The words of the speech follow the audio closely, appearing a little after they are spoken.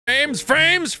Frames,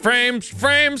 frames, frames,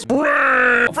 frames,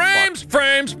 frames,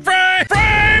 frames,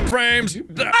 frames, frames.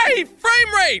 Hey,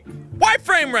 frame rate. Why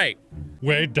frame rate?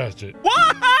 Wait, does it?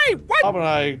 Why? What? Bob and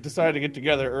I decided to get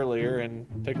together earlier and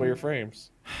take away your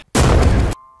frames.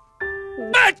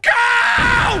 Let's go!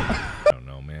 I don't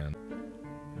know, man.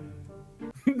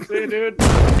 Hey, dude.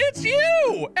 It's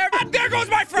you! There goes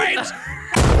my frames!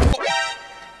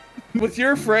 With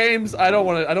your frames, I don't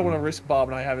want to risk Bob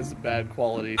and I having some bad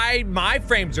quality. My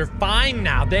frames are fine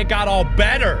now. They got all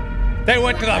better. They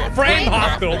went to the frame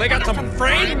hospital. They got some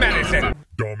frame medicine.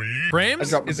 Dummy.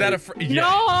 Frames? Is that a yeah.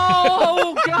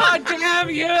 No! God damn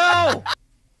you!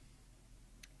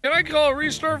 Can I call a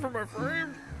restart for my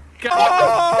frame? God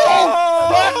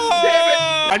damn it!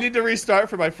 I need to restart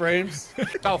for my frames.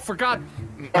 Oh, forgot.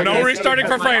 No restarting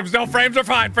for frames. No, frames are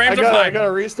fine. Frames are I fine. gotta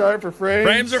restart for frames.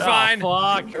 Frames are fine.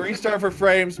 Fuck. Restart for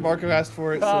frames. Marco asked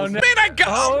for it. Oh, So no. Man, I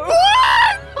got what?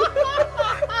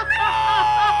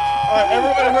 Alright,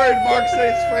 everyone heard Mark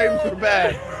say his frames were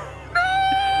bad.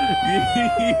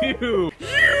 You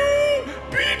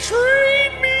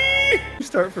betrayed me.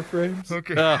 Restart for frames.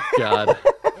 Okay. Oh, God.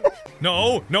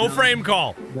 No frame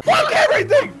call. Fuck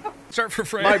everything! Start for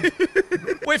frames.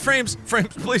 Wait, frames,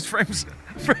 please, frames,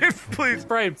 please.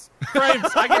 Frames.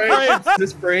 I get frames. Is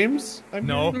this frames?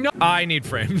 No, I need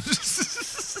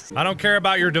frames. I don't care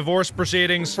about your divorce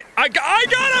proceedings. I got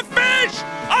a fish!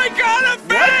 I got a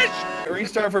fish! What?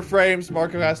 Restart for frames.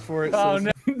 Marco asked for it. Oh, So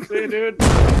no. See you, dude.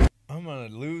 I'm gonna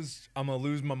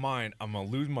lose my mind. I'm gonna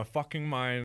lose my fucking mind.